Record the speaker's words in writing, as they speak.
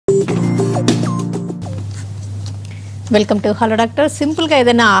Welcome to hello doctor. సింపుల్గా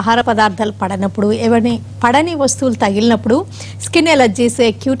ఏదైనా ఆహార పదార్థాలు పడనప్పుడు, ఏమైనా పడని వస్తువులు తగిలినప్పుడు స్కిన్ ఎలర్జీస్,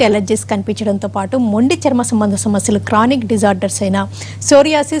 అక్యూట్ ఎలర్జీస్ కనిపించడంతో పాటు మొండి చర్మ సంబంధ సమస్యలు, క్రానిక్ డిజార్డర్స్ అయిన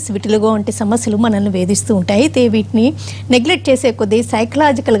సోరియాసిస్, విటిలిగో వంటి సమస్యలు మనల్ని వేధిస్తూ ఉంటాయి. అయితే వీటిని నెగ్లెక్ట్ చేసే కొద్దీ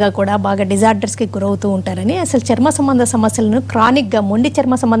సైకలాజికల్గా కూడా బాగా డిజార్డర్స్కి గురవుతూ ఉంటారని, అసలు చర్మ సంబంధ సమస్యలను క్రానిక్గా, మొండి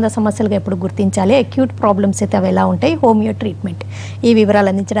చర్మ సంబంధ సమస్యలుగా ఎప్పుడు గుర్తించాలి, అక్యూట్ ప్రాబ్లమ్స్ అయితే అవి ఎలా ఉంటాయి, హోమియో ట్రీట్మెంట్, ఈ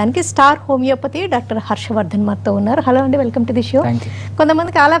వివరాలు అందించడానికి స్టార్ హోమియోపతి డాక్టర్ హర్షవర్ధన్ మనతో ఉన్నారు. హలో అండి, వెల్కమ్ టు ది షో.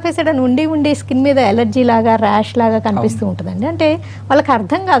 కొంతమందికి ఆలాఫేసెడ్ అని ఉండి స్కిన్ మీద ఎలర్జీ లాగా, ర్యాష్ లాగా కనిపిస్తూ ఉంటుందండి. అంటే వాళ్ళకి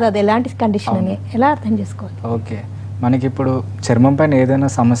అర్థం కాదు అది ఎలాంటి కండిషన్ అని, ఎలా అర్థం చేసుకోవాలి? ఓకే, మనకి ఇప్పుడు చర్మం పైన ఏదైనా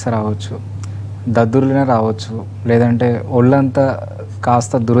సమస్య రావచ్చు, దద్దుర్లనే రావచ్చు, లేదంటే ఒళ్ళంతా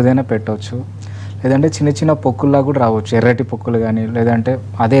కాస్త దురదైనా పెట్టవచ్చు, లేదంటే చిన్న చిన్న పొక్కుల్లా కూడా రావచ్చు, ఎర్రటి పొక్కులు కానీ, లేదంటే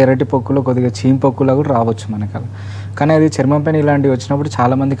అదే ఎర్రటి పొక్కులు కొద్దిగా చీమ్ పొక్కులా కూడా రావచ్చు మనకు. కానీ అది చర్మం పైన ఇలాంటివి వచ్చినప్పుడు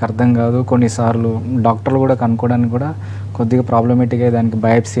చాలామందికి అర్థం కాదు. కొన్నిసార్లు డాక్టర్లు కూడా కనుక్కోవడానికి కూడా కొద్దిగా ప్రాబ్లమేటిక్గా దానికి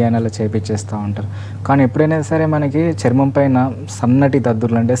బయాప్సీ అని అలా చేపించేస్తూ ఉంటారు. కానీ ఎప్పుడైనా సరే మనకి చర్మం పైన సన్నటి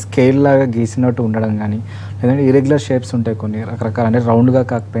దద్దుర్లు, అంటే స్కేల్ లాగా గీసినట్టు ఉండడం కానీ, లేదంటే ఇరెగ్యులర్ షేప్స్ ఉంటాయి కొన్ని రకరకాల, అంటే రౌండ్గా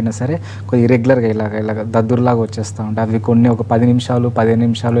కాకపోయినా సరే కొద్దిగా ఇరెగ్యులర్గా ఇలాగ దద్దుర్లాగా వచ్చేస్తూ ఉంటాయి. అవి కొన్ని ఒక 10 నిమిషాలు 15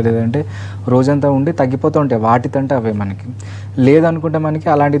 నిమిషాలు లేదంటే రోజంతా ఉండి తగ్గిపోతూ ఉంటాయి. వాటితంటే అవే మనకి లేదనుకుంటే మనకి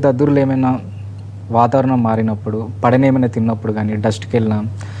అలాంటి దద్దుర్లు ఏమైనా వాతావరణం మారినప్పుడు, పడనేమైనా తిన్నప్పుడు కానీ, డస్ట్కి వెళ్ళినా,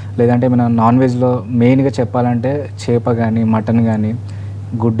 లేదంటే ఏమైనా నాన్ వెజ్లో మెయిన్గా చెప్పాలంటే చేప కానీ, మటన్ కానీ,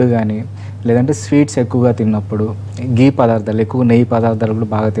 గుడ్డు కానీ, లేదంటే స్వీట్స్ ఎక్కువగా తిన్నప్పుడు, గీ పదార్థాలు ఎక్కువ, నెయ్యి పదార్థాలు కూడా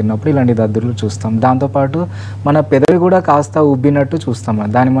బాగా తిన్నప్పుడు ఇలాంటి దద్దుర్లు చూస్తాం. దాంతోపాటు మన పెదవి కూడా కాస్త ఉబ్బినట్టు చూస్తాం.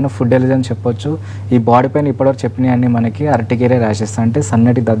 దాన్ని మనం ఫుడ్ ఎలర్జీ అని చెప్పొచ్చు. ఈ బాడీ పైన ఇప్పటివరకు చెప్పినవన్నీ మనకి అర్టికేరియా ర్యాషెస్, అంటే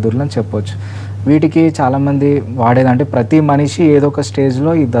సన్నటి దద్దుర్లు అని చెప్పొచ్చు. వీటికి చాలామంది వాడేదంటే ప్రతి మనిషి ఏదో ఒక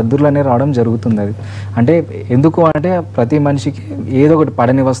స్టేజ్లో ఈ దద్దుర్లు అనేవి రావడం జరుగుతుంది. అది అంటే ఎందుకు అంటే ప్రతి మనిషికి ఏదో ఒకటి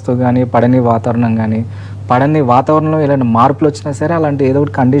పడని వస్తువు కానీ, పడని వాతావరణం కానీ, పడని వాతావరణంలో ఏదైనా మార్పులు వచ్చినా సరే అలాంటి ఏదో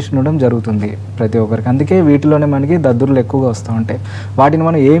ఒకటి కండిషన్ ఉండడం జరుగుతుంది ప్రతి ఒక్కరికి. అందుకే వీటిలోనే మనకి దద్దుర్లు ఎక్కువగా వస్తూ ఉంటాయి. వాటిని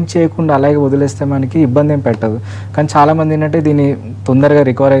మనం ఏం చేయకుండా అలాగే వదిలేస్తే మనకి ఇబ్బంది ఏం పెట్టదు. కానీ చాలామంది ఏంటంటే దీన్ని తొందరగా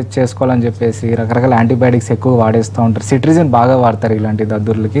రికవర్ చేసుకోవాలని చెప్పేసి రకరకాల యాంటీబయాటిక్స్ ఎక్కువ వాడేస్తూ ఉంటారు. సిట్రిజిన్ బాగా వాడతారు ఇలాంటి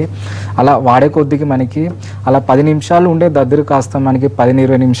దద్దుర్లకి. అలా వాడే కొద్దికి మనకి అలా 10 నిమిషాలు ఉండే దద్దురు కాస్త మనకి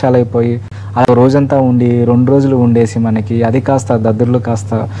 10-20 నిమిషాలు అయిపోయి అలా రోజంతా ఉండి 2 రోజులు ఉండేసి మనకి అది కాస్త దద్దుర్లు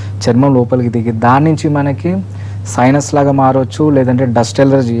కాస్త చర్మం లోపలికి దిగి దాని నుంచి మనకి సైనస్ లాగా మారవచ్చు, లేదంటే డస్ట్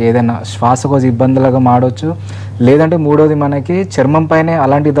ఎలర్జీ, ఏదైనా శ్వాసకోశ ఇబ్బందులుగా మారవచ్చు, లేదంటే మూడోది మనకి చర్మం పైనే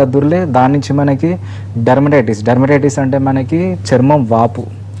అలాంటి దద్దుర్లే దాని నుంచి మనకి డెర్మటైటిస్ అంటే మనకి చర్మం వాపు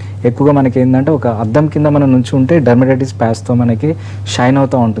ఎక్కువగా మనకి ఏంటంటే ఒక అద్దం కింద మనం నుంచి ఉంటే డెర్మటైటిస్ ప్యాచ్తో మనకి షైన్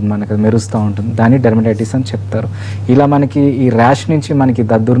అవుతూ ఉంటుంది, మనకి మెరుస్తూ ఉంటుంది. దాన్ని డెర్మటైటిస్ అని చెప్తారు. ఇలా మనకి ఈ ర్యాష్ నుంచి, మనకి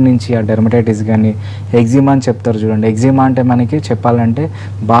దద్దురు నుంచి ఆ డెర్మటైటిస్ కానీ, ఎగ్జిమా అని చెప్తారు చూడండి. ఎగ్జిమా అంటే మనకి చెప్పాలంటే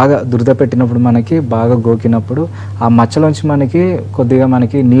బాగా దురద పెట్టినప్పుడు, మనకి బాగా గోకినప్పుడు ఆ మచ్చలోంచి మనకి కొద్దిగా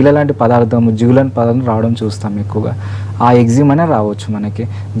మనకి నీళ్ళ లాంటి పదార్థం, జిగులాంటి పదార్థం రావడం చూస్తాం ఎక్కువగా. ఆ ఎగ్జిమానే రావచ్చు మనకి.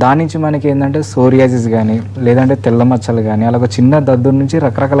 దాని నుంచి మనకి ఏంటంటే సోరియాసిస్ కానీ, లేదంటే తెల్ల మచ్చలు కానీ, అలా ఒక చిన్న దద్దురు నుంచి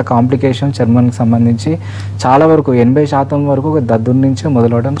రకరకాల కాంప్లికేషన్ చర్మానికి సంబంధించి చాలా వరకు 80% వరకు ఒక దద్దురు నుంచి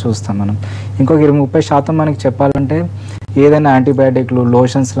మొదలవడం చూస్తాం మనం. ఇంకొక 20-30% మనకి చెప్పాలంటే ఏదైనా యాంటీబయాటిక్లు,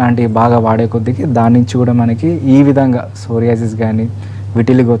 లోషన్స్ లాంటివి బాగా వాడే కొద్దికి దాని నుంచి కూడా మనకి ఈ విధంగా సోరియాసిస్ కానీ,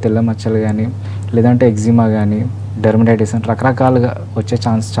 విటిలిగో తెల్ల మచ్చలు కానీ, లేదంటే ఎగ్జిమా కానీ, డెర్మటైటిస్ అని రకరకాలుగా వచ్చే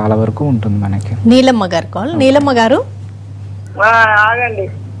ఛాన్స్ చాలా వరకు ఉంటుంది మనకి. నీలమ్మ గారు కాల్. నీలమ్మ గారు ఆగండి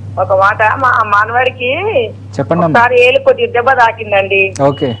ఒక మాట. మా మనవాడికి చెప్పండి. ఒకసారి ఏలు కొద్దిగా దెబ్బ తాకిందండి.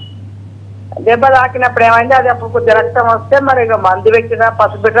 ఓకే. దెబ్బ తాకినప్పుడు ఏమైంది, అది అప్పుడు కొద్దిగా రక్తం వస్తే మరి ఇక మందు పెట్టినా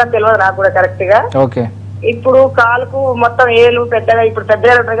పసుపు పెట్టినా తెలియదు నాకు కూడా కరెక్ట్ గా. ఓకే. ఇప్పుడు కాలుకు మొత్తం ఏలు పెద్దగా, ఇప్పుడు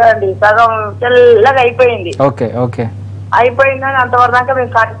పెద్దగా ఉంటుంది కదండి, సగం తెల్లగా అయిపోయింది. ఓకే. ఓకే. అయిపోయిందని అంతవరకు దాకా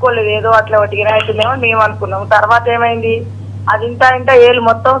మేము కట్టుకోలేదు, ఏదో అట్లా ఒట్టిగా అవుతుందేమో మేము అనుకున్నాము. తర్వాత ఏమైంది, అది ఇంత ఏలు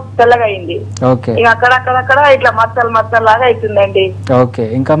మొత్తం తెల్లగా అయింది. ఇక అక్కడక్కడ ఇట్లా మచ్చలు లాగా అవుతుందండి. ఓకే.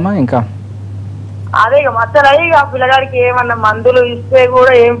 ఇంకా అదే ఇక మచ్చలు అయ్యి ఆ పిల్లగాడికి ఏమన్నా మందులు ఇస్తే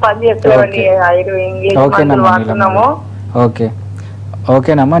కూడా ఏం పని చేస్తామండి, ఇంగ్లీష్ మందులు వాడుతున్నాము. ఓకే.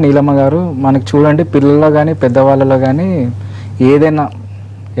 ఓకేనమ్మా నీలమ్మ గారు, మనకి చూడండి పిల్లల్లో కానీ పెద్దవాళ్ళలో కానీ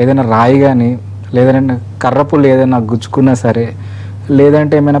ఏదైనా రాయి కానీ, లేదంటే కర్రపుల్లు ఏదైనా గుచ్చుకున్నా సరే,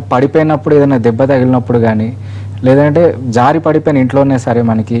 లేదంటే ఏమైనా పడిపోయినప్పుడు, ఏదైనా దెబ్బ తగిలినప్పుడు కానీ, లేదంటే జారి పడిపోయిన ఇంట్లోనే సరే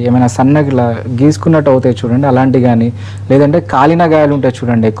మనకి ఏమైనా సన్నగిలా గీసుకున్నట్టు అవుతాయి చూడండి, అలాంటివి కానీ, లేదంటే కాలిన గాయాలు ఉంటాయి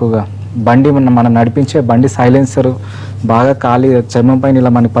చూడండి ఎక్కువగా. బండి మనం నడిపించే బండి సైలెన్సర్ బాగా కాలి చర్మం పైన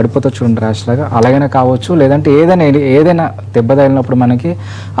ఇలా మనకి పడిపోతా చూడండి ర్యాష్ లాగా, అలాగైనా కావచ్చు. లేదంటే ఏదైనా దెబ్బ తగిలినప్పుడు మనకి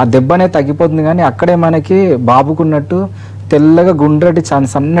ఆ దెబ్బనే తగ్గిపోతుంది, కానీ అక్కడే మనకి బాబుకున్నట్టు తెల్లగా గుండ్రటి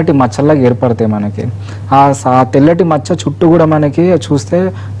సన్నటి మచ్చల్లాగా ఏర్పడతాయి మనకి. ఆ తెల్లటి మచ్చ చుట్టూ కూడా మనకి చూస్తే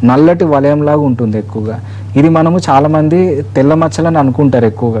నల్లటి వలయంలాగా ఉంటుంది ఎక్కువగా. ఇది మనము చాలామంది తెల్ల మచ్చలని అనుకుంటారు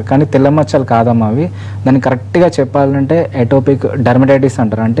ఎక్కువగా, కానీ తెల్ల మచ్చలు కాదమ్మా అవి. దాన్ని కరెక్ట్గా చెప్పాలంటే ఎటోపిక్ డర్మటైటిస్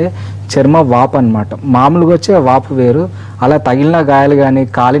అంటారు, అంటే చర్మ వాపు అనమాట. మామూలుగా వచ్చే వాపు వేరు, అలా తగిలిన గాయాలు కానీ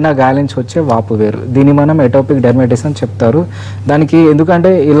కాలిన గాయాల నుంచి వచ్చే వాపు వేరు. దీన్ని మనం ఎటోపిక్ డర్మటైటిస్ అని చెప్తారు. దానికి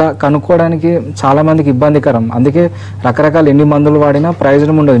ఎందుకంటే ఇలా కనుక్కోవడానికి చాలామందికి ఇబ్బందికరం, అందుకే రకరకాల ఎన్ని మందులు వాడినా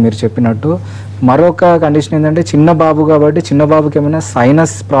ప్రయోజనం ఉండదు మీరు చెప్పినట్టు. మరొక కండిషన్ ఏంటంటే చిన్న బాబు కాబట్టి చిన్న బాబుకి ఏమైనా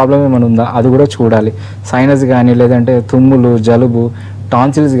సైనస్ ప్రాబ్లం ఏమైనా ఉందా అది కూడా చూడాలి. సైనస్ కానీ లేదంటే తుమ్ములు, జలుబు,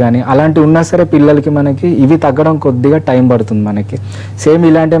 టాన్సిల్స్ కానీ అలాంటివి ఉన్నా సరే పిల్లలకి మనకి ఇవి తగ్గడం కొద్దిగా టైం పడుతుంది మనకి. సేమ్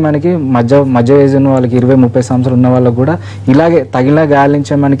ఇలాంటి మనకి మధ్య ఏజ్ ఉన్న వాళ్ళకి 20-30 సంవత్సరాలు ఉన్న వాళ్ళకి కూడా ఇలాగే తగిలిన గాయాల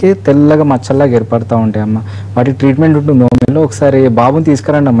నుంచే మనకి తెల్లగా మచ్చల్లాగా ఏర్పడుతూ ఉంటాయి అమ్మ. వాటి ట్రీట్మెంట్ ఉంటుంది హోమియోలో. ఒకసారి బాబుని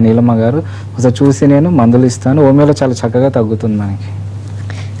తీసుకురండి అమ్మ నీలమ్మ గారు, ఒకసారి చూసి నేను మందులు ఇస్తాను. హోమియోలో చాలా చక్కగా తగ్గుతుంది మనకి.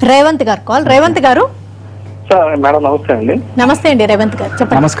 రేవంత్ గారు కాల్. రేవంత్ గారు మేడం నమస్తే అండి. నమస్తే అండి రేవంత్ గారు,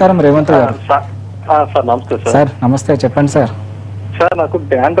 చెప్పండి. నమస్కారం రేవంత్ గారు. సార్ నమస్తే సార్. సార్ నమస్తే, చెప్పండి సార్. సార్ నాకు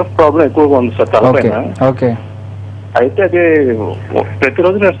డాండ్రఫ్ ప్రాబ్లం ఎక్కువగా ఉంది సార్ తలపైన. ఓకే. అయితే అది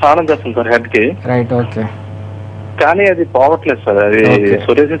ప్రతిరోజు నేను స్నానం చేస్తాను సార్ హెడ్ కి. రైట్. ఓకే. కానీ అది పోవట్లేదు సార్, అది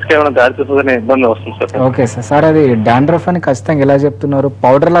సోరియాసిస్ కి ఏమైనా దారి తీస్తుందనే ఇబ్బంది వస్తుంది సార్. Okay sir. సార్ అది డాండ్రఫ్ అని ఖచ్చితంగా ఎలా చెప్తున్నారు?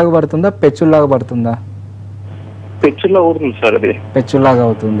 పౌడర్ లాగా పడుతుందా, పెచ్చుల్లాగా పడుతుందా? పెచ్చుల్లో ఊరుతుంది సార్, అది పెచ్చుల్లాగా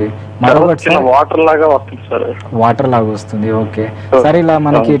అవుతుంది. వాటర్ లాగా వస్తుంది సార్. వాటర్ లాగా వస్తుంది. ఓకే. సరే, ఇలా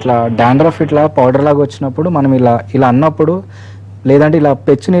మనకి ఇట్లా డాండ్రఫ్ ఇట్లా పౌడర్ లాగా వచ్చినప్పుడు మనం ఇలా ఇలా అన్నప్పుడు లేదంటే ఇలా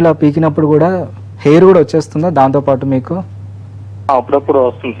పెచ్చుని ఇలా పీకినప్పుడు కూడా హెయిర్ కూడా వచ్చేస్తుందా దాంతో పాటు మీకు? అప్పుడప్పుడు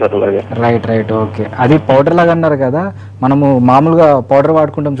వస్తుంది సార్ అలాగే. Right right. ఓకే. అది పౌడర్ లాగా అన్నారు కదా, మనము మామూలుగా పౌడర్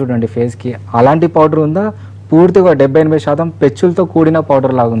వాడుకుంటాం చూడండి ఫేస్ కి, అలాంటి పౌడర్ ఉందా? పూర్తిగా 70-80% పెచ్చులతో కూడిన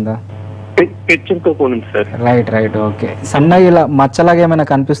పౌడర్ లాగా ఉందా? పెచ్చులతో కూడింది సార్. Right right. ఓకే. సన్నగా ఇలా మచ్చలాగా ఏమైనా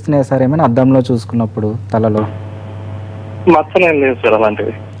కనిపిస్తున్నాయా సార్ ఏమైనా అద్దంలో చూసుకున్నప్పుడు తలలో? మచ్చలేం లేదు సార్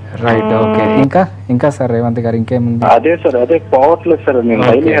అలాంటివి. రైట్. ఓకే. ఇంకా సార్ రేవంత్ గారు ఇంకేముంది? అదే సార్, అదే పోవట్లేదు సార్. నేను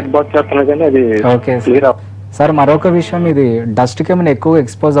డైలీ హెడ్ బాత్ చేస్తున్నా కానీ అది ఓకే సార్. మరొక విషయం, ఇది డస్ట్ కి ఏమైనా ఎక్కువ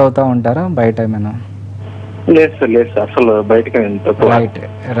ఎక్స్పోజ్ అవుతా ఉంటారా బయట ఏమైనా? లేదు సార్, లేదు సార్, అసలు బయటకి. Right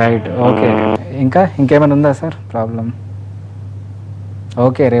right. ఓకే. ఇంకేమైనా ఉందా సార్ ప్రాబ్లం?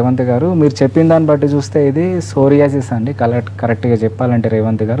 ఓకే రేవంత్ గారు, మీరు చెప్పిన దాన్ని బట్టి చూస్తే ఇది సోరియాసిస్ అండి. కరెక్ట్గా చెప్పాలంటే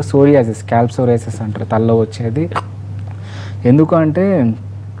రేవంత్ గారు, సోరియాసిస్, స్కాల్ప్ సోరియాసిస్ అంటారు తల్లో వచ్చేది. ఎందుకు అంటే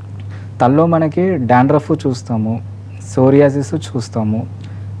తల్లో మనకి డాండ్రఫ్ చూస్తాము, సోరియాసిస్ చూస్తాము,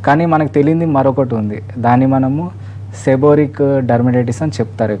 కానీ మనకు తెలియంది మరొకటి ఉంది. దాన్ని మనము సెబోరిక్ డర్మటైటిస్ అని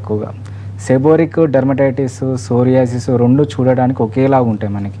చెప్తారు ఎక్కువగా. సెబోరిక్ డర్మటైటిస్, సోరియాసిస్ రెండు చూడడానికి ఒకేలాగా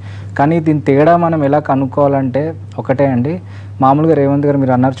ఉంటాయి మనకి, కానీ దీని తేడా మనం ఎలా కనుక్కోవాలంటే ఒకటే అండి. మామూలుగా రేవంత్ గారు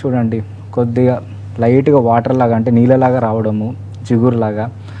మీరు అన్నారు చూడండి, కొద్దిగా లైట్గా వాటర్ లాగా అంటే నీళ్ళలాగా రావడము, జిగురులాగా,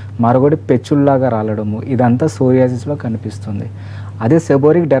 మరొకటి పెచ్చుల్లాగా రాలడము, ఇదంతా సోరియాసిస్లో కనిపిస్తుంది. అదే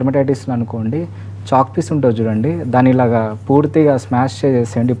సెబోరిక్ డర్మటైటిస్లో అనుకోండి, చాక్ పీస్ ఉంటుంది చూడండి, దాని ఇలాగా పూర్తిగా స్మాష్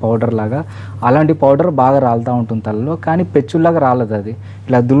చేసేయండి పౌడర్ లాగా, అలాంటి పౌడర్ బాగా రాలుతూ ఉంటుంది తలలో, కానీ పెచ్చుల్లాగా రాలదు. అది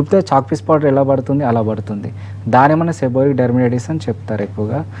ఇలా దులిపితే చాక్ పీస్ పౌడర్ ఎలా పడుతుంది అలా పడుతుంది. దాని మన సెబోరిక్ డర్మటైటిస్ అని చెప్తారు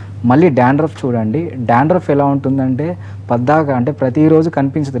ఎక్కువగా. మళ్ళీ డాండ్రఫ్ చూడండి, డాండ్రఫ్ ఎలా ఉంటుందంటే పద్దాగా అంటే ప్రతిరోజు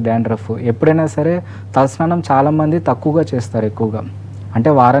కనిపించదు డాండ్రఫ్. ఎప్పుడైనా సరే తలస్నానం చాలామంది తక్కువగా చేస్తారు ఎక్కువగా, అంటే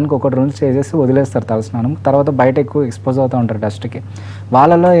వారానికి 1-2 చేసేసి వదిలేస్తారు తలస్నానం, తర్వాత బయట ఎక్కువ ఎక్స్పోజ్ అవుతూ ఉంటారు డస్ట్కి.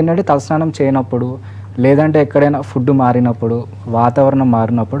 వాళ్ళలో ఏంటంటే తలస్నానం చేయనప్పుడు లేదంటే ఎక్కడైనా ఫుడ్ మారినప్పుడు, వాతావరణం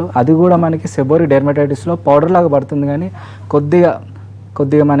మారినప్పుడు అది కూడా మనకి సెబోరిక్ డెర్మటైటిస్లో పౌడర్ లాగా పడుతుంది, కానీ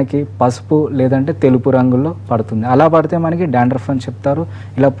కొద్దిగా మనకి పసుపు లేదంటే తెలుపు రంగుల్లో పడుతుంది. అలా పడితే మనకి డాండ్రఫ్ అని చెప్తారు.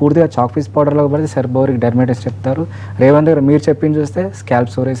 ఇలా పూర్తిగా చాక్ పీస్ పౌడర్లో పడితే సెబోరిక్ డెర్మటైటిస్ చెప్తారు. రేవంత్ గారు మీరు చెప్పింది చూస్తే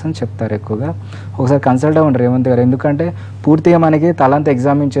స్కాల్ప్ సోరియాసిస్ అని చెప్తారు ఎక్కువగా. ఒకసారి కన్సల్ట్ అవ్వండి రేవంత్ గారు, ఎందుకంటే పూర్తిగా మనకి తలంతా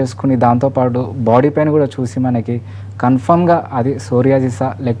ఎగ్జామిన్ చేసుకుని దాంతోపాటు బాడీ పైన కూడా చూసి మనకి కన్ఫర్మ్గా అది సోరియాసిసా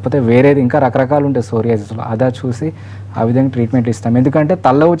లేకపోతే వేరేది ఇంకా రకరకాలు ఉంటాయి సోరియాసిస్లో, అదా చూసి ఆ విధంగా ట్రీట్మెంట్ ఇస్తాం. ఎందుకంటే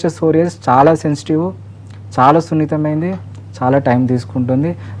తల్ల వచ్చే సోరియాసిస్ చాలా సెన్సిటివ్, చాలా సున్నితమైంది, చాలా టైం తీసుకుంటుంది.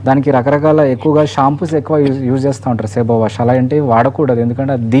 దానికి రకరకాల ఎక్కువగా షాంపూస్ ఎక్కువ యూజ్ చేస్తూ ఉంటారు, సెబో వాష్ అలాంటివి వాడకూడదు,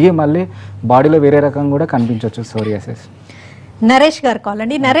 ఎందుకంటే అది దిగి మళ్ళీ బాడీలో వేరే రకంగా కూడా కనిపించవచ్చు సోరియాసిస్. నరేష్ గారు కాల్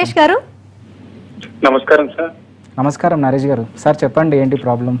అండి. నరేష్ గారు నమస్కారం సార్. నమస్కారం నరేష్ గారు. సార్ చెప్పండి ఏంటి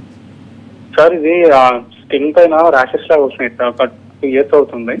ప్రాబ్లం? సార్ ఇది స్కిన్ పైన ర్యాషెస్ లాగా వస్తున్నాయి సార్, 2 years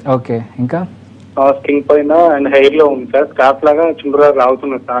అవుతుంది. ఓకే. ఇంకా స్కిన్ పైన అండ్ హెయిర్ లో ఉంది సార్, స్కార్ఫ్ లాగా చుండ్రుగా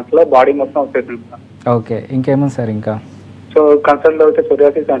రావుతుంది సార్, అట్లా బాడీ మొత్తం వచ్చేసింది సార్. ఓకే. ఇంకేముంది సార్? ఇంకా సో కన్సల్ట్ అయితే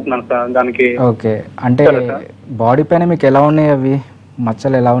సోరియాసిస్ అంటున్నాను సార్ దానికి. ఓకే. అంటే బాడీ పైన మీకు ఎలా ఉన్నాయి అవి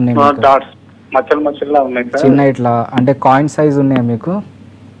మచ్చలు ఎలా ఉన్నాయి? డాట్స్, మచ్చలు ఉన్నాయి సార్, చిన్న ఇట్లా అంటే కాయిన్ సైజ్ ఉన్నాయా మీకు?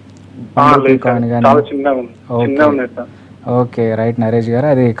 చాలా చిన్నగా ఉన్నాయి సార్. ఓకే రైట్ నరేష్ గారు,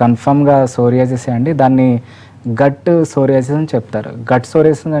 అది కన్ఫర్మ్గా సోరియాసిస్ అండి. దాన్ని గట్ సోరియాసిస్ అని చెప్తారు. గట్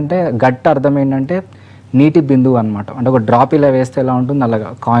సోరియాసిస్ అంటే గట్ అర్థం ఏంటంటే నీటి బిందువు అనమాట. అంటే ఒక డ్రాప్ ఇలా వేస్తే ఎలా ఉంటుంది అలాగా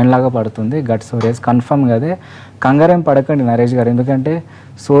కాయిన్ లాగా పడుతుంది గట్ సోరియాస్. కన్ఫర్మ్గా అదే, కంగారేం పడకండి నరేష్ గారు. ఎందుకంటే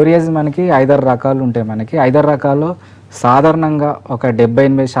సోరియాస్ మనకి 5-6 రకాలు ఉంటాయి. మనకి 5-6 రకాలు సాధారణంగా ఒక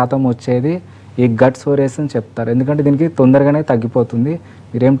 70-80% వచ్చేది ఈ గట్ సోరియాస్ అని చెప్తారు. ఎందుకంటే దీనికి తొందరగానే తగ్గిపోతుంది.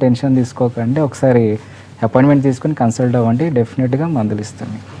 మీరేం టెన్షన్ తీసుకోకండి, ఒకసారి అపాయింట్మెంట్ తీసుకుని కన్సల్ట్ అవ్వండి, డెఫినెట్గా మందులు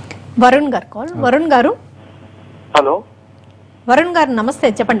ఇస్తాను. వరుణ్ గారు కాల్. వరుణ్ గారు. హలో వరుణ్ గారు నమస్తే,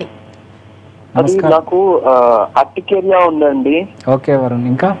 చెప్పండి. అది నాకు అర్టికేరియా ఉందండి. ఓకే వరుణ్,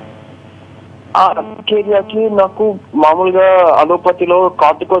 ఇంకా ఆ అర్టికేరియాకి నాకు మామూలుగా అలోపతిలో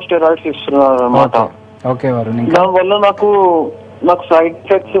కార్టికోస్టెరాయిడ్స్ ఇస్తున్నారు అనమాట. ఓకే వరుణ్, దానివల్ల నాకు సైడ్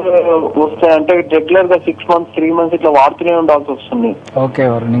ఎఫెక్ట్స్ వస్తాయి. అంటే రెగ్యులర్ గా 6 months 3 months ఇట్లా వాడుతూనే ఉండాల్సి వస్తుంది. ఓకే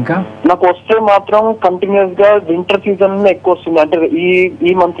వరుణ్, ఇంకా నాకు వస్తే మాత్రం కంటిన్యూస్ గా వింటర్ సీజన్ ఎక్కువ వస్తుంది. అంటే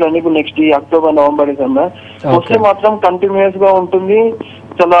ఈ మంత్ లో ఇప్పుడు నెక్స్ట్ ఈ అక్టోబర్ నవంబర్ డిసెంబర్ వస్తే మాత్రం కంటిన్యూస్ గా ఉంటుంది.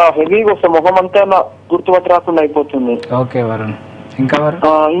 చాలా హెవీగా వస్తుంది, ముఖం అంతా గుర్తుపట్టి రాకుండా అయిపోతుంది. ఓకే వరుణ్, ఇంకా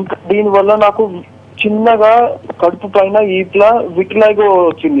ఇంకా దీని వల్ల నాకు చిన్నగా కడుపు పైన ఇట్లా విటిలైగో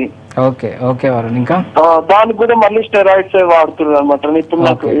వచ్చింది. ఓకే ఓకే వరుణ్, ఇంకా దానికి కూడా మళ్ళీ స్టెరాయిడ్స్ వాడుతున్నారు అనమాట. ఇప్పుడు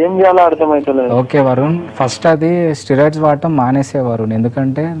నాకు ఏం చేయాలో అర్థమైతలేదు. ఓకే వరుణ్, ఫస్ట్ అది స్టెరాయిడ్స్ వాడటం మానేసే వరుణ్.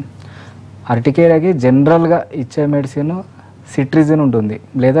 ఎందుకంటే అర్టికేరియాకి జనరల్గా ఇచ్చే మెడిసిన్ సిట్రిజిన్ ఉంటుంది,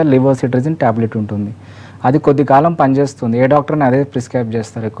 లేదా లివోసిట్రిజిన్ ట్యాబ్లెట్ ఉంటుంది. అది కొద్ది కాలం పనిచేస్తుంది, ఏ డాక్టర్ని అదే ప్రిస్క్రైబ్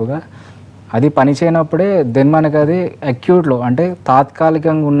చేస్తారు ఎక్కువగా. అది పని చేయనప్పుడే దెన్ మనకి అది అక్యూట్లో అంటే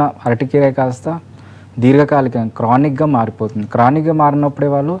తాత్కాలికంగా ఉన్న అర్టికేరియా కాస్త దీర్ఘకాలికంగా క్రానిక్గా మారిపోతుంది. క్రానిక్గా మారినప్పుడే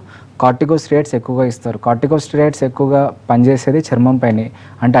వాళ్ళు కార్టికోస్టెరాయిడ్స్ ఎక్కువగా ఇస్తారు. కార్టికోస్టెరాయిడ్స్ ఎక్కువగా పనిచేసేది చర్మం పైన.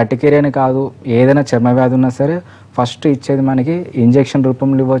 అంటే అర్టికేరియాని కాదు, ఏదైనా చర్మ వ్యాధి ఉన్నా సరే ఫస్ట్ ఇచ్చేది మనకి ఇంజెక్షన్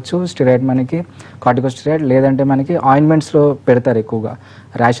రూపంలో ఇవ్వచ్చు స్టెరాయిడ్, మనకి కార్టికోస్టెరాయిడ్. లేదంటే మనకి ఆయింట్మెంట్స్లో పెడతారు ఎక్కువగా.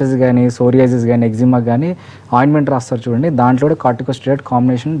 ర్యాషెస్ కానీ, సోరియాసిస్ కానీ, ఎగ్జిమా కానీ ఆయింట్మెంట్ రాస్తారు చూడండి, దాంట్లో కూడా కార్టికోస్టెరాయిడ్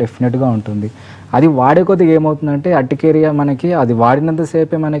కాంబినేషన్ డెఫినెట్గా ఉంటుంది. అది వాడే కొద్దిగా ఏమవుతుందంటే అర్టికేరియా మనకి అది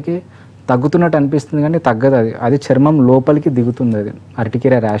వాడినంతసేపే మనకి తగ్గుతున్నట్టు అనిపిస్తుంది, కానీ తగ్గదు. అది చర్మం లోపలికి దిగుతుంది. అది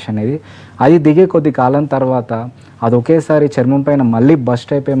అర్టికేరియా ర్యాష్ అనేది అది దిగే కొద్ది కాలం తర్వాత అది ఒకేసారి చర్మం పైన మళ్ళీ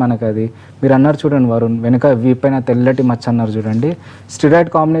బస్ట్ అయిపోయి మనకు అది మీరు అన్నారు చూడండి వరుణ్, వెనుక వీపైన తెల్లటి మచ్చ అన్నారు చూడండి.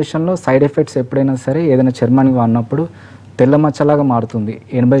 స్టెరాయిడ్ కాంబినేషన్లో సైడ్ ఎఫెక్ట్స్ ఎప్పుడైనా సరే ఏదైనా చర్మానికి వాడినప్పుడు తెల్ల మచ్చలాగా మారుతుంది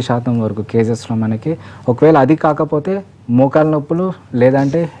 80% వరకు కేసెస్లో మనకి. ఒకవేళ అది కాకపోతే మోకాల నొప్పులు,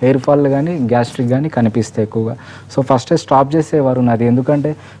 లేదంటే హెయిర్ ఫాల్ కానీ, గ్యాస్ట్రిక్ కానీ కనిపిస్తాయి ఎక్కువగా. సో ఫస్ట్ స్టాప్ చేసేవారు అది, ఎందుకంటే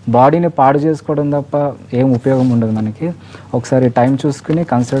బాడీని పాడు చేసుకోవడం తప్ప ఏం ఉపయోగం ఉండదు మనకి. ఒకసారి టైం చూసుకుని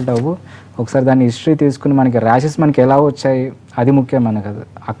కన్సల్ట్ అవ్వు, ఒకసారి దాని హిస్టరీ తీసుకుని మనకి ర్యాషెస్ మనకి ఎలా వచ్చాయి అది ముఖ్యం మనకు. అది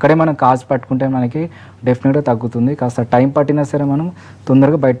అక్కడే మనం కాజ్ పట్టుకుంటే మనకి డెఫినెట్గా తగ్గుతుంది. కాస్త టైం పట్టినా సరే మనం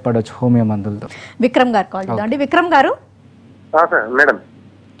తొందరగా బయటపడవచ్చు హోమియో మందులతో. విక్రమ్ గారు కాల్ చేద్దాం. విక్రమ్ గారు మేడం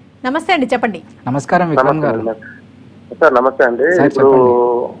నమస్తే అండి, చెప్పండి. నమస్కారం విక్రమ్ గారు. సార్ నమస్తే అండి. ఇప్పుడు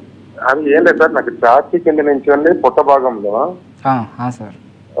అది ఏం లేదు సార్, నాకు ఛాతీ కింద నుంచి పొట్ట భాగంలో సార్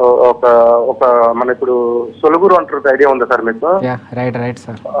ఒక మన ఇప్పుడు సొలుగురు అంటారు, ఐడియా ఉందా సార్ మీకు? Right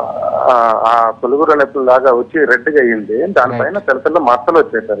sir. ఆ సొలుగురు అనే లాగా వచ్చి రెడ్ గా అయ్యింది, దానిపైన తెల్ల తెల్ల మచ్చలు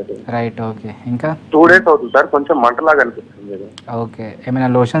వచ్చాయి సార్. Right, okay. ఇంకా 2 days అవుతుంది సార్, కొంచెం మంటలాగా అనిపిస్తుంది. ఓకే,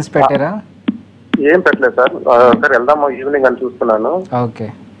 ఏమైనా లోషన్స్ పెట్టారా? ఏం పెట్టలేదు సార్. సార్ వెళ్దాము ఈవినింగ్ అని చూస్తున్నాను. Okay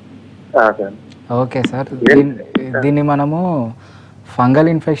okay sir. దీన్ని మనము ఫంగల్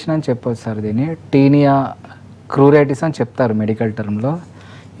ఇన్ఫెక్షన్ అని చెప్పొచ్చు సార్. దీన్ని టీనియా క్రూరైటిస్ అని చెప్తారు మెడికల్ టర్మ్లో.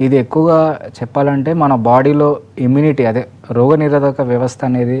 ఇది ఎక్కువగా చెప్పాలంటే మన బాడీలో ఇమ్యూనిటీ, అదే రోగనిరోధక వ్యవస్థ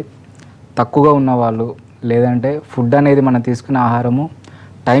అనేది తక్కువగా ఉన్నవాళ్ళు, లేదంటే ఫుడ్ అనేది మనం తీసుకునే ఆహారము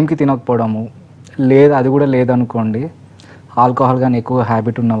టైంకి తినకపోవడము, లేదు అది కూడా లేదనుకోండి, ఆల్కహాల్ కానీ ఎక్కువ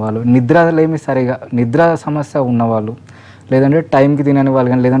హ్యాబిట్ ఉన్నవాళ్ళు, నిద్రలేమి సరిగా నిద్ర సమస్య ఉన్నవాళ్ళు, లేదంటే టైంకి తినని వాళ్ళు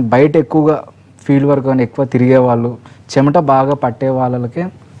కానీ, లేదంటే బయట ఎక్కువగా ఫీల్డ్ వర్క్ కానీ ఎక్కువ తిరిగేవాళ్ళు, చెమట బాగా పట్టే వాళ్ళకే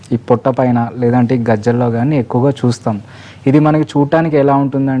ఈ పొట్ట పైన లేదంటే ఈ గజ్జల్లో కానీ ఎక్కువగా చూస్తాం. ఇది మనకి చూడటానికి ఎలా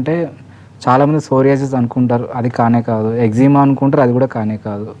ఉంటుందంటే చాలామంది సోరియాసిస్ అనుకుంటారు, అది కానే కాదు. ఎగ్జిమా అనుకుంటారు, అది కూడా కానే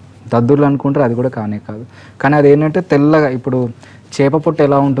కాదు. దద్దుర్లు అనుకుంటారు, అది కూడా కానే కాదు. కానీ అది ఏంటంటే తెల్లగా, ఇప్పుడు చేప పొట్టు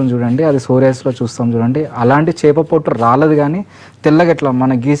ఎలా ఉంటుంది చూడండి, అది సోరియాసిస్లో చూస్తాం చూడండి, అలాంటి చేప పొట్టు రాలదు, కానీ తెల్లగా ఇట్లా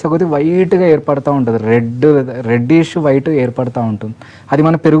మన గీస కొద్ది వైట్గా ఏర్పడుతూ ఉంటుంది, రెడ్డిష్ వైట్ ఏర్పడుతూ ఉంటుంది. అది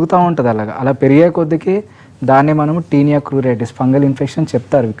మనం పెరుగుతూ ఉంటుంది. అలా పెరిగే కొద్దికి దాన్ని మనము టీనియా క్రూరైటిస్ ఫంగల్ ఇన్ఫెక్షన్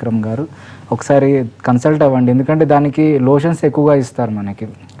చెప్తారు విక్రమ్ గారు. ఒకసారి కన్సల్ట్ అవ్వండి, ఎందుకంటే దానికి లోషన్స్ ఎక్కువగా ఇస్తారు మనకి.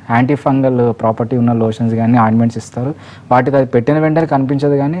 యాంటీ ఫంగల్ ప్రాపర్టీ ఉన్న లోషన్స్ కానీ ఆయింట్మెంట్స్ ఇస్తారు. వాటికి అది పెట్టిన వెంటనే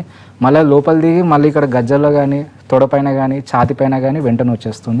కనిపించదు, కానీ మళ్ళీ లోపల దిగి మళ్ళీ ఇక్కడ గజ్జల్లో కానీ తొడపైన కానీ ఛాతి పైన కానీ వెంటనే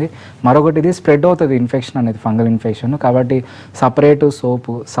వచ్చేస్తుంది. మరొకటి ఇది స్ప్రెడ్ అవుతుంది ఇన్ఫెక్షన్ అనేది, ఫంగల్ ఇన్ఫెక్షన్. కాబట్టి సపరేట్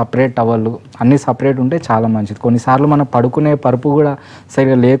సోపు, సపరేట్ టవళ్ళు అన్నీ సపరేట్ ఉంటే చాలా మంచిది. కొన్నిసార్లు మనం పడుకునే పరుపు కూడా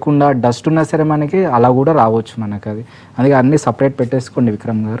సరిగా లేకుండా డస్ట్ ఉన్నా సరే మనకి అలా కూడా రావచ్చు మనకు అది. అందుకే అన్నీ సపరేట్ పెట్టేసుకోండి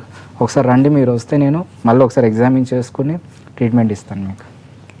విక్రమ్ గారు. ఒకసారి రండి, మీరు వస్తే నేను మళ్ళీ ఒకసారి ఎగ్జామిన్ చేసుకుని ట్రీట్మెంట్ ఇస్తాను మీకు.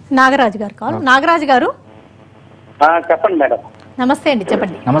 నాగరాజు గారు కాల్. నాగరాజు గారు చెప్పండి మేడం. నమస్తే అండి,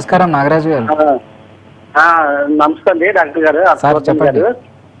 చెప్పండి. నమస్కారం నాగరాజు గారు. నమస్కారం డాక్టర్ గారు. సార్ చెప్పండి.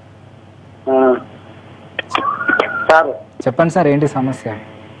 సార్ చెప్పండి సార్, ఏంటి సమస్య?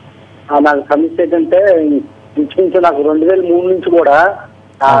 నాకు సమస్య ఏంటంటే ఇంచుమించు నాకు 2003 నుంచి కూడా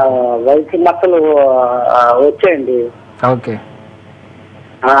వయసు మచ్చలు వచ్చాయండి. ఓకే.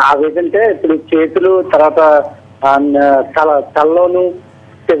 అవి ఏంటంటే ఇప్పుడు చేతులు, తర్వాత తలలోను,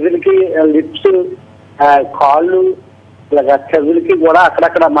 చెవులకి, లిప్స్, కాళ్ళు, ఇలాగా చెవులకి కూడా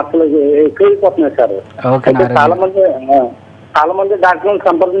అక్కడక్కడ మచ్చలు ఎక్కువైపోతున్నాయి సార్. చాలా మంది డాక్టర్లను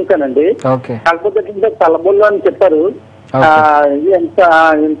సంప్రదించానండి. కాకపోతే తలబొల్లు అని చెప్పారు.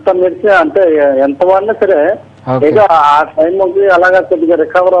 ఎంత మెడిసిన్ అంటే ఎంత వాడినా సరే ఏదో ఆ టైం అలాగా కొద్దిగా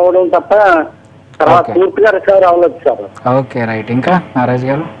రికవర్ అవ్వడం తప్ప తర్వాత పూర్తిగా రికవర్ అవ్వలేదు సార్. Okay right. ఇంకా నారాజ్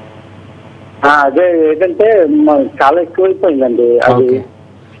గారు అదే ఏంటంటే చాలా ఎక్కువైపోయిందండి. అది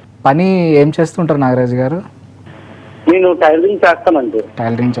పని ఏం చేస్తుంటారు నాగరాజు గారు? నేను టైలరింగ్ చేస్తానండి.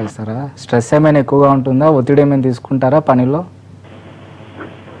 టైలరింగ్ చేస్తారా? స్ట్రెస్ ఏమైనా ఎక్కువగా ఉంటుందా? ఒత్తిడి ఏమైనా తీసుకుంటారా పనిలో?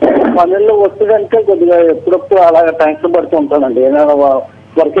 పనుల్లో ఒత్తిడి అంటే కొద్దిగా ఎప్పుడప్పుడు అలాగే టెన్షన్ పడుతూ ఉంటానండి. ఏమైనా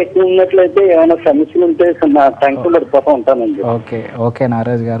వర్క్ ఎక్కువ ఉన్నట్లయితే ఏమైనా సమస్యలు ఉంటే టెన్షన్ పడిపోతూ ఉంటానండి. ఓకే ఓకే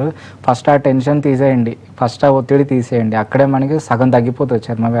నారాజ్ గారు, ఫస్ట్ ఆ టెన్షన్ తీసేయండి, ఫస్ట్ ఆ ఒత్తిడి తీసేయండి. అక్కడే మనకి సగం తగ్గిపోతుంది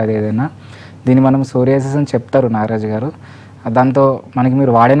చర్మ వ్యాధి ఏదైనా. దీన్ని మనం సోరియాసిస్ అని చెప్తారు నారాజ్ గారు. దాంతో మనకి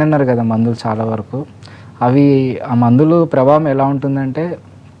మీరు వాడేనన్నారు కదా మందులు చాలా వరకు, అవి ఆ మందులు ప్రభావం ఎలా ఉంటుందంటే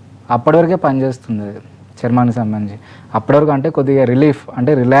అప్పటి వరకే పనిచేస్తుంది అది చర్మానికి సంబంధించి. అప్పటి వరకు అంటే కొద్దిగా రిలీఫ్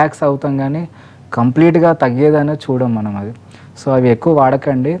అంటే రిలాక్స్ అవుతాం, కానీ కంప్లీట్గా తగ్గేదనేది చూడం మనం అది. సో అవి ఎక్కువ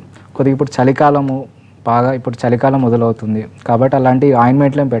వాడకండి. కొద్దిగా ఇప్పుడు చలికాలము, బాగా ఇప్పుడు చలికాలం మొదలవుతుంది కాబట్టి అలాంటి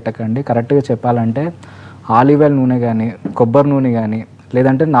ఆయింట్మెంట్లు ఏం పెట్టకండి. కరెక్ట్గా చెప్పాలంటే ఆలివ్ ఆయిల్ నూనె కానీ, కొబ్బరి నూనె కానీ,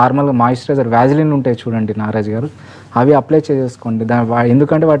 లేదంటే నార్మల్గా మాయిశ్చరైజర్ వ్యాజిలిన్ ఉంటాయి చూడండి నారాజ్ గారు, అవి అప్లై చేసుకోండి.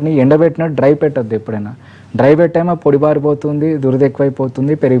 ఎందుకంటే వాటిని ఎండబెట్టినట్టు డ్రై పెట్టద్దు ఎప్పుడైనా. డ్రై పెట్టేమో పొడిబారిపోతుంది, దురద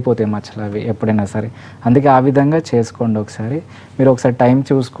ఎక్కువైపోతుంది, పెరిగిపోతాయి మచ్చలు అవి ఎప్పుడైనా సరే. అందుకే ఆ విధంగా చేసుకోండి. ఒకసారి మీరు ఒకసారి టైం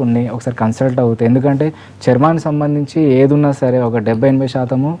చూసుకుని ఒకసారి కన్సల్ట్ అవుతాయి. ఎందుకంటే చర్మానికి సంబంధించి ఏది ఉన్నా సరే ఒక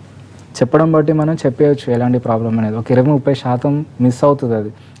 70-80% చెప్పడం బట్టి మనం చెప్పేయచ్చు ఎలాంటి ప్రాబ్లం అనేది. ఒక 20-30% మిస్ అవుతుంది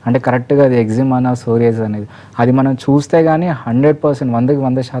అది. అంటే కరెక్ట్గా అది ఎగ్జిమానా సోరియాసిస్ అనేది అది మనం చూస్తే కానీ 100%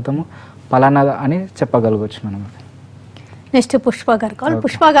 100% పలానా అని చెప్పగలగచ్చు మనం. నెక్స్ట్ పుష్ప గారు కాల్.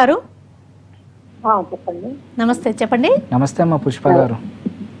 పుష్ప గారు చెప్పండి. నమస్తే, చెప్పండి. నమస్తే అమ్మా పుష్ప గారు.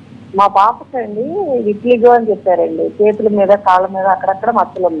 మా పాపకండి విట్లిగో అని చెప్పారండి. చేతుల మీద, కాళ్ళ మీద అక్కడక్కడ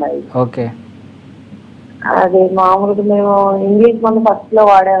మచ్చలు ఉన్నాయి. ఓకే. అది మామూలుగా మేము ఇంగ్లీష్ మందు ఫస్ట్ లో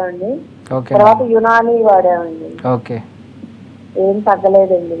వాడామండి, తర్వాత యునాని వాడామండి. ఓకే. ఏం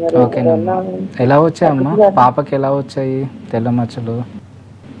తగ్గలేదండి. మరి ఎలా వచ్చాయమ్మా పాపకి? ఎలా వచ్చాయి తెల్ల మచ్చలు?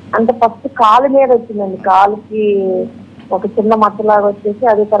 అంటే ఫస్ట్ కాలు మీద వచ్చిందండి. కాలుకి ఒక చిన్న మచ్చలాగా వచ్చేసి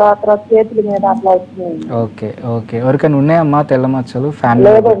అది తర్వాత చేతుల మీద అట్లా వచ్చిందండి. Okay okay. ఎవరికైనా ఉన్నాయమ్మా తెల్ల మచ్చలు ఫ్యామిలీ?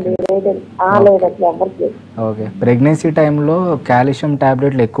 లేదండి లేదండి లేదండి ఎవరికి. ఓకే. ప్రెగ్నెన్సీ టైంలో కాల్షియం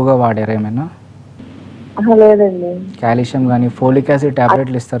టాబ్లెట్లు ఎక్కువగా వాడారు ఏమైనా? లేదండి. కాల్షియం కానీ ఫోలిక్ యాసిడ్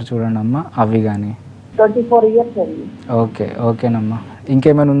టాబ్లెట్లు ఇస్తారు చూడండి అమ్మా, అవి కానీ? 24 years అండి. ఓకే ఓకేనమ్మా.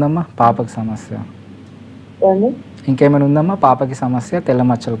 ఇంకేమైనా ఉందమ్మా పాపకి సమస్య? ఇంకేమైనా ఉందమ్మా పాపకి సమస్య తెల్ల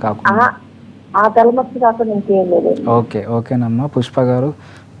మచ్చలు కాకుండా? తెల్ల మచ్చలు కాకుండా ఇంకేం లేదు. ఓకే ఓకేనమ్మా. పుష్ప గారు,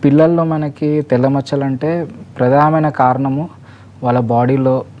 పిల్లల్లో మనకి తెల్ల మచ్చలు అంటే ప్రధానమైన కారణము వాళ్ళ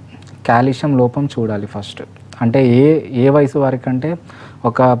బాడీలో కాల్షియం లోపం చూడాలి ఫస్ట్. అంటే ఏ వయసు వరకు అంటే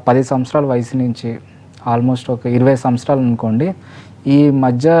ఒక 10 సంవత్సరాల వయసు నుంచి ఆల్మోస్ట్ ఒక 20 సంవత్సరాలు అనుకోండి, ఈ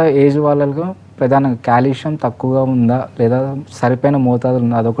మధ్య ఏజ్ వాళ్ళలో ప్రధానంగా కాల్షియం తక్కువగా ఉందా లేదా సరిపోయిన మోతాదులు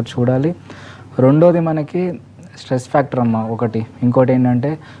ఉందా అదొకటి చూడాలి. రెండోది మనకి స్ట్రెస్ ఫ్యాక్టర్ అమ్మ ఒకటి. ఇంకోటి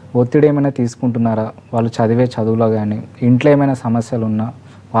ఏంటంటే ఒత్తిడి ఏమైనా తీసుకుంటున్నారా వాళ్ళు చదివే చదువులో కానీ, ఇంట్లో ఏమైనా సమస్యలు ఉన్నా,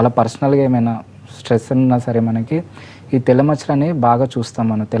 వాళ్ళ పర్సనల్గా ఏమైనా స్ట్రెస్ ఉన్నా సరే మనకి ఈ తెల్ల మచ్చలు అనేవి బాగా చూస్తాం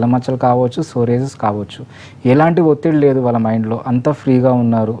మనం. తెల్ల మచ్చలు కావచ్చు, సోరియాసిస్ కావచ్చు. ఎలాంటి ఒత్తిడి లేదు వాళ్ళ మైండ్లో, అంతా ఫ్రీగా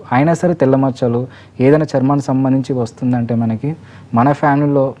ఉన్నారు, అయినా సరే తెల్ల మచ్చలు ఏదైనా చర్మానికి సంబంధించి వస్తుందంటే మనకి మన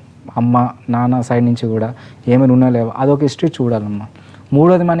ఫ్యామిలీలో అమ్మ నాన్న సైడ్ నుంచి కూడా ఏమైనా ఉన్నా లేవో అదొక హిస్టరీ చూడాలమ్మా.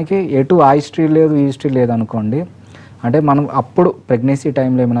 మూడోది మనకి ఎటు ఆ హిస్టరీ లేదు ఈ హిస్టరీ లేదు అనుకోండి, అంటే మనం అప్పుడు ప్రెగ్నెన్సీ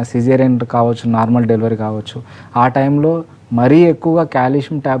టైంలో ఏమైనా సిజేరియన్ కావచ్చు, నార్మల్ డెలివరీ కావచ్చు, ఆ టైంలో మరీ ఎక్కువగా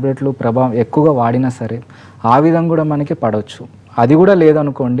కాల్షియం ట్యాబ్లెట్లు ప్రభావం ఎక్కువగా వాడినా సరే ఆ విధంగా కూడా మనకి పడవచ్చు. అది కూడా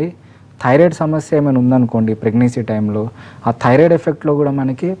లేదనుకోండి, థైరాయిడ్ సమస్య ఏమైనా ఉందనుకోండి ప్రెగ్నెన్సీ టైంలో, ఆ థైరాయిడ్ ఎఫెక్ట్లో కూడా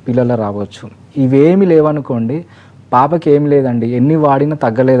మనకి పిల్లలు రావచ్చు. ఇవేమి లేవనుకోండి, పాపకి ఏం లేదండి, ఎన్ని వాడినా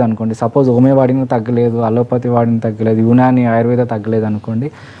తగ్గలేదు అనుకోండి, సపోజ్ హోమియో వాడినా తగ్గలేదు, అలోపతి వాడినా తగ్గలేదు, యునాని ఆయుర్వేద తగ్గలేదు అనుకోండి,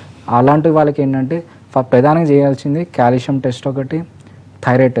 అలాంటి వాళ్ళకి ఏంటంటే ప్రధానంగా చేయాల్సింది కాల్షియం టెస్ట్ ఒకటి,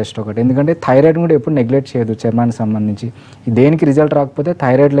 థైరాయిడ్ టెస్ట్ ఒకటి. ఎందుకంటే థైరాయిడ్ కూడా ఎప్పుడు నెగ్లెక్ట్ చేయదు చర్మానికి సంబంధించి. దేనికి రిజల్ట్ రాకపోతే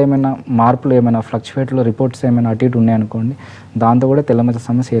థైరాయిడ్లో ఏమైనా మార్పులు, ఏమైనా ఫ్లక్చువేట్లో రిపోర్ట్స్ ఏమైనా అటు ఇటు ఉన్నాయనుకోండి, దాంతో కూడా తెల్లమచ్చ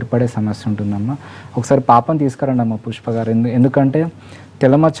సమస్య ఏర్పడే సమస్య ఉంటుందమ్మా. ఒకసారి పాపను తీసుకురండి అమ్మ పుష్ప గారు. ఎందుకంటే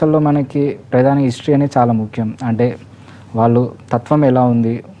తెల్లమచ్చల్లో మనకి ప్రధాన హిస్టరీ అనేది చాలా ముఖ్యం. అంటే వాళ్ళు తత్వం ఎలా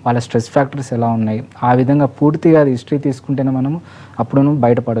ఉంది, వాళ్ళ స్ట్రెస్ ఫ్యాక్టర్స్ ఎలా ఉన్నాయి, ఆ విధంగా పూర్తిగా అది హిస్టరీ తీసుకుంటేనే మనము అప్పుడు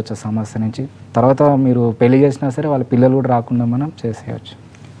బయటపడవచ్చు ఆ సమస్య నుంచి. తర్వాత మీరు పెళ్లి చేసినా సరే వాళ్ళ పిల్లలు కూడా రాకుండా మనం చేసేయచ్చు.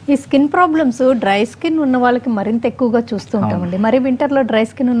 ఈ స్కిన్ ప్రాబ్లమ్స్ డ్రై స్కిన్ ఉన్న వాళ్ళకి మరింత ఎక్కువగా చూస్తూ ఉంటామండి. మరి వింటర్లో డ్రై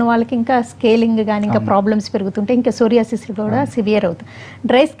స్కిన్ ఉన్న వాళ్ళకి ఇంకా స్కేలింగ్ కానీ ఇంకా ప్రాబ్లమ్స్ పెరుగుతుంటే ఇంకా సోరియాసిస్ కూడా సివియర్ అవుతుంది.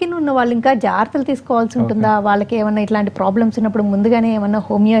 డ్రై స్కిన్ ఉన్న వాళ్ళు ఇంకా జాగ్రత్తలు తీసుకోవాల్సి ఉంటుందా? వాళ్ళకి ఏమన్నా ఇట్లాంటి ప్రాబ్లమ్స్ ఉన్నప్పుడు ముందుగానే ఏమన్నా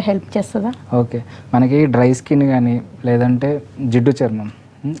హోమియో హెల్ప్ చేస్తుందా? ఓకే, మనకి డ్రై స్కిన్ కానీ లేదంటే జిడ్డు చర్మం,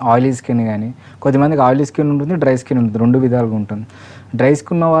 ఆయిలీ స్కిన్ కానీ, కొద్దిమందికి ఆయిలీ స్కిన్ ఉంటుంది, డ్రై స్కిన్ ఉంటుంది, రెండు విధాలుగా ఉంటుంది. డ్రై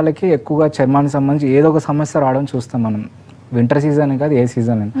స్కిన్ ఉన్న వాళ్ళకి ఎక్కువగా చర్మానికి సంబంధించి ఏదో ఒక సమస్య రావడం చూస్తాం మనం. వింటర్ సీజన్ కాదు, ఏ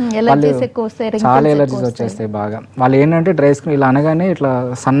సీజన్ వాళ్ళు చాలా ఎలర్జీస్ వచ్చేస్తాయి బాగా. వాళ్ళు ఏంటంటే డ్రై స్కిన్ ఇలా అనగానే ఇట్లా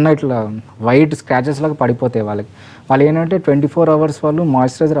సన్న ఇట్లా వైట్ స్క్రాచెస్ లాగా పడిపోతాయి వాళ్ళకి. వాళ్ళు ఏంటంటే 24 hours వాళ్ళు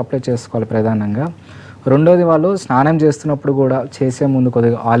మాయిశ్చరైజర్ అప్లై చేసుకోవాలి ప్రధానంగా. రెండోది, వాళ్ళు స్నానం చేస్తున్నప్పుడు కూడా చేసే ముందు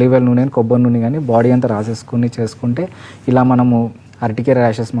కొద్దిగా ఆలివ్ ఆయిల్ నూనె, కొబ్బరి నూనె కానీ బాడీ అంతా రాసేసుకుని చేసుకుంటే ఇలా మనము అర్టికే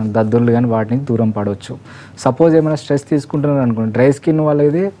ర్యాషెస్, మన దద్దుర్లు కానీ వాటిని దూరం పడవచ్చు. సపోజ్ ఏమైనా స్ట్రెస్ తీసుకుంటున్నారు అనుకోండి, డ్రై స్కిన్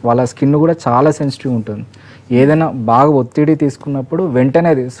వాళ్ళది వాళ్ళ స్కిన్ కూడా చాలా సెన్సిటివ్ ఉంటుంది. ఏదైనా బాగా ఒత్తిడి తీసుకున్నప్పుడు వెంటనే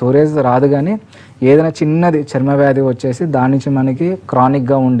అది సోరియాసిస్ రాదు, కానీ ఏదైనా చిన్నది చర్మ వ్యాధి వచ్చేసి దాని నుంచి మనకి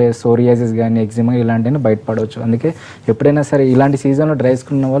క్రానిక్గా ఉండే సోరియాసిస్ కానీ ఎగ్జిమా ఇలాంటివి బయటపడవచ్చు. అందుకే ఎప్పుడైనా సరే ఇలాంటి సీజన్లో డ్రై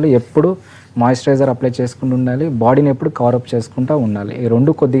స్కిన్ ఉన్న వాళ్ళు ఎప్పుడు మాయిశ్చరైజర్ అప్లై చేసుకుంటూ ఉండాలి, బాడీని ఎప్పుడు కవరప్ చేసుకుంటూ ఉండాలి. ఈ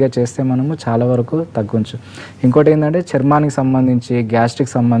రెండు కొద్దిగా చేస్తే మనము చాలా వరకు తగ్గొచ్చు. ఇంకోటి ఏంటంటే చర్మానికి సంబంధించి,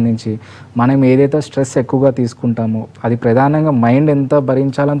 గ్యాస్ట్రిక్ సంబంధించి మనం ఏదైతే స్ట్రెస్ ఎక్కువగా తీసుకుంటామో అది ప్రధానంగా మైండ్ ఎంత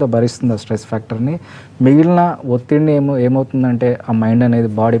భరించాలంత భరిస్తుంది ఆ స్ట్రెస్ ఫ్యాక్టర్ని. మిగిలిన ఒత్తిడిని ఏమవుతుందంటే ఆ మైండ్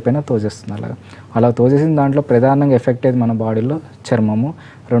అనేది బాడీ పైన తోసేస్తుంది. అలా తోసేసిన దాంట్లో ప్రధానంగా ఎఫెక్ట్ అయ్యేది మన బాడీలో చర్మము,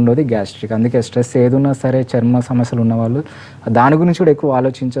 రెండోది గ్యాస్ట్రిక్. అందుకే స్ట్రెస్ ఏదున్నా సరే చర్మ సమస్యలు ఉన్నవాళ్ళు దాని గురించి కూడా ఎక్కువ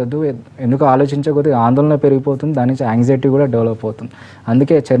ఆలోచించద్దు. ఎందుకు ఆలోచించకపోతే ఆందోళన పెరిగిపోతుంది, దాని నుంచి యాంగ్జైటీ కూడా డెవలప్ అవుతుంది.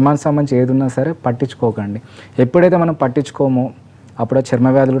 అందుకే చర్మానికి సంబంధించి ఏదున్నా సరే పట్టించుకోకండి. ఎప్పుడైతే మనం పట్టించుకోమో అప్పుడు చర్మ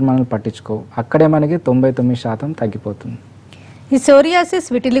వ్యాధులు మనల్ని పట్టించుకోవు, అక్కడే మనకి 99% తగ్గిపోతుంది. ఈ సోరియాసిస్,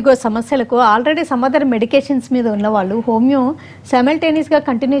 విటిలిగో సమస్యలకు ఆల్రెడీ సమ్ అదర్ మెడికేషన్స్ మీద ఉన్న వాళ్ళు హోమియో సైమల్టేనియస్గా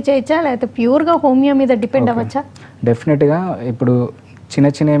కంటిన్యూ చేయొచ్చా, లేకపోతే ప్యూర్గా హోమియో మీద డిపెండ్ అవ్వచ్చా? డెఫినెట్గా ఇప్పుడు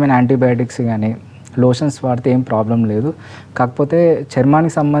చిన్న ఏమైనా యాంటీబయాటిక్స్ కానీ లోషన్స్ వాడితే ఏం ప్రాబ్లం లేదు. కాకపోతే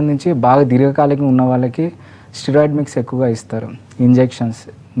చర్మానికి సంబంధించి బాగా దీర్ఘకాలికంగా ఉన్న వాళ్ళకి స్టిరాయిడ్ మిక్స్ ఎక్కువగా ఇస్తారు, ఇంజెక్షన్స్.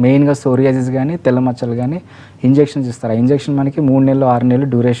 మెయిన్గా సోరియాసిస్ కానీ తెల్ల మచ్చలు కానీ ఇంజెక్షన్స్ ఇస్తారు. ఆ ఇంజెక్షన్ మనకి 3 నెలలు 6 నెలలు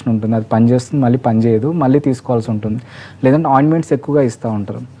డ్యూరేషన్ ఉంటుంది. అది పనిచేస్తుంది, మళ్ళీ పనిచేయదు, మళ్ళీ తీసుకోవాల్సి ఉంటుంది. లేదంటే ఆయింట్మెంట్స్ ఎక్కువగా ఇస్తూ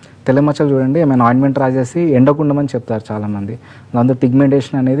ఉంటారు. తెల్ల మచ్చలు చూడండి, ఏమైనా ఆయింట్మెంట్ రాసేసి ఎండకుండమని చెప్తారు చాలామంది, దాంతో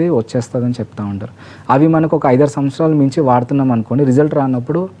పిగ్మెంటేషన్ అనేది వచ్చేస్తుందని చెప్తూ ఉంటారు. అవి మనకు ఒక 5-6 సంవత్సరాల మించి వాడుతున్నాం అనుకోండి, రిజల్ట్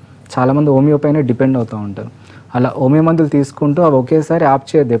రానప్పుడు చాలామంది హోమియో పైన డిపెండ్ అవుతూ ఉంటారు. అలా హోమియో మందులు తీసుకుంటూ అవి ఒకేసారి ఆప్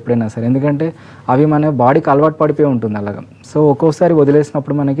చేయొద్దు ఎప్పుడైనా సరే, ఎందుకంటే అవి మన బాడీకి అలవాటు పడిపోయి ఉంటుంది అలాగా. సో ఒక్కోసారి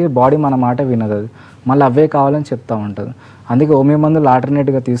వదిలేసినప్పుడు మనకి బాడీ మన మాట వినదు, అది మళ్ళీ అవే కావాలని చెప్తూ ఉంటుంది. అందుకే హోమియో మందులు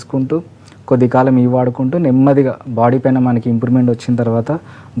ఆల్టర్నేట్గా తీసుకుంటూ కొద్ది కాలం ఇవి వాడుకుంటూ నెమ్మదిగా బాడీ పైన మనకి ఇంప్రూవ్మెంట్ వచ్చిన తర్వాత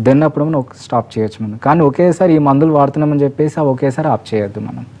దెన్ అప్పుడు మనం స్టాప్ చేయొచ్చు మనం. కానీ ఒకేసారి ఈ మందులు వాడుతున్నామని చెప్పేసి అవి ఒకేసారి ఆప్ చేయొద్దు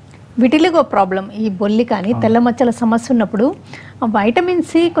మనం. విటిలిగో ప్రాబ్లం, ఈ బొల్లి కానీ తెల్ల మచ్చల సమస్య ఉన్నప్పుడు వైటమిన్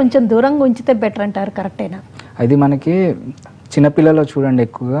సి కొంచెం దూరంగా ఉంచితే బెటర్ అంటారు, కరెక్టేనా? అది మనకి చిన్నపిల్లల్లో చూడండి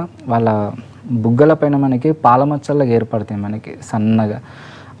ఎక్కువగా వాళ్ళ బుగ్గల పైన మనకి పాల మచ్చల్లాగా ఏర్పడతాయి మనకి సన్నగా.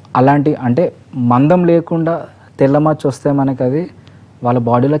 అలాంటి అంటే మందం లేకుండా తెల్ల మచ్చ వస్తే మనకి అది వాళ్ళ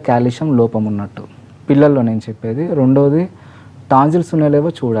బాడీలో కాల్షియం లోపం ఉన్నట్టు పిల్లల్లో నేను చెప్పేది. రెండోది టాన్సిల్స్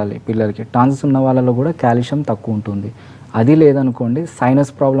ఉన్నాయో చూడాలి పిల్లలకి. టాన్సిల్స్ ఉన్న వాళ్ళలో కూడా కాల్షియం తక్కువ ఉంటుంది. అది లేదనుకోండి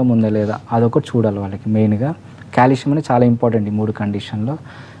సైనస్ ప్రాబ్లం ఉందా లేదా అదొకటి చూడాలి వాళ్ళకి. మెయిన్గా కాల్షియం అనేది చాలా ఇంపార్టెంట్ ఈ 3 కండిషన్లో.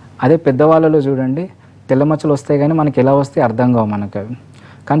 అదే పెద్దవాళ్ళలో చూడండి తెల్ల మచ్చలు వస్తాయి కానీ మనకి ఎలా వస్తాయి అర్థం కావు మనకు అవి.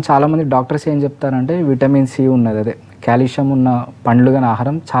 కానీ చాలామంది డాక్టర్స్ ఏం చెప్తారంటే విటమిన్ సి ఉన్నది, అదే కాల్షియం ఉన్న పండ్లు కానీ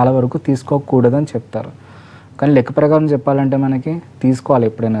ఆహారం చాలా వరకు తీసుకోకూడదని చెప్తారు. కానీ లెక్క ప్రకారం చెప్పాలంటే మనకి తీసుకోవాలి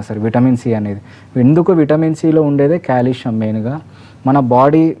ఎప్పుడైనా సరే విటమిన్ సి అనేది. ఎందుకు విటమిన్ సిలో ఉండేదే కాల్షియం మెయిన్గా. మన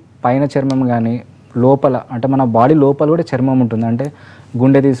బాడీ పైన చర్మం కానీ లోపల అంటే మన బాడీ లోపల కూడా చర్మం ఉంటుంది. అంటే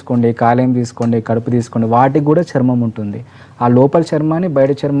గుండె తీసుకోండి, కాలేయం తీసుకోండి, కడుపు తీసుకోండి, వాటికి కూడా చర్మం ఉంటుంది. ఆ లోపల చర్మాన్ని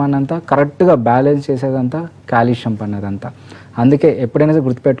బయట చర్మాన్ని అంతా కరెక్ట్గా బ్యాలెన్స్ చేసేదంతా కాల్షియం అన్నదంతా. అందుకే ఎప్పుడైనా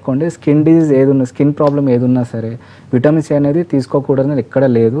గుర్తుపెట్టుకోండి, స్కిన్ డిజీజ్ ఏదున్నా, స్కిన్ ప్రాబ్లం ఏదున్నా సరే విటమిన్ సి అనేది తీసుకోకూడదని ఎక్కడ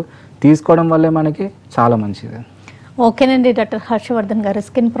లేదు. తీసుకోవడం వల్లే మనకి చాలా మంచిది. ఓకేనండి డాక్టర్ హర్షవర్ధన్ గారు,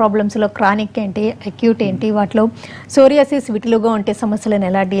 స్కిన్ ప్రాబ్లమ్స్లో క్రానిక్ ఏంటి, అక్యూట్ ఏంటి, వాటిలో సోరియాసిస్, విటిలుగా ఉంటే సమస్యలను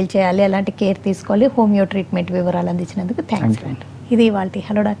ఎలా డీల్ చేయాలి, ఎలాంటి కేర్ తీసుకోవాలి, హోమియో ట్రీట్మెంట్ వివరాలు అందించినందుకు థ్యాంక్స్. ఇది ఇవాల్టి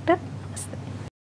హలో డాక్టర్.